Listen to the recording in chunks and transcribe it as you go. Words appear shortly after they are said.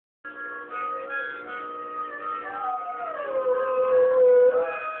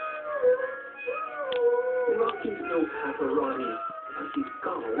for Ronnie, as he's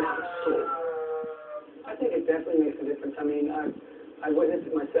got a lot of soul. I think it definitely makes a difference. I mean, I witnessed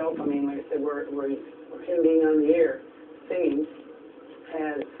it myself. I mean, like I said, where him being on the air singing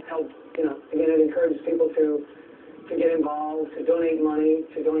has helped, you know, again, it encourages people to get involved, to donate money,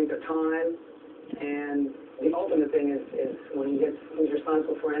 to donate their time. And the ultimate thing is when he's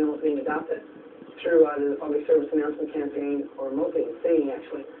responsible for animals being adopted through either the public service announcement campaign or mostly singing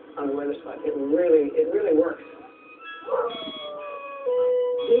actually on the weather spot. It really works.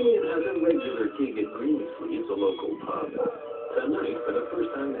 Damien has a regular gig at Greenfleet's, a local pub. Tonight, for the first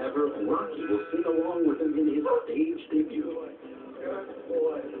time ever, Rocky will sing along with him in his stage debut.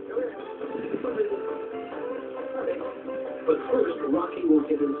 But first, Rocky will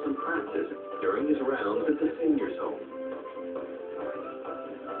give him some practice during his rounds at the seniors' home.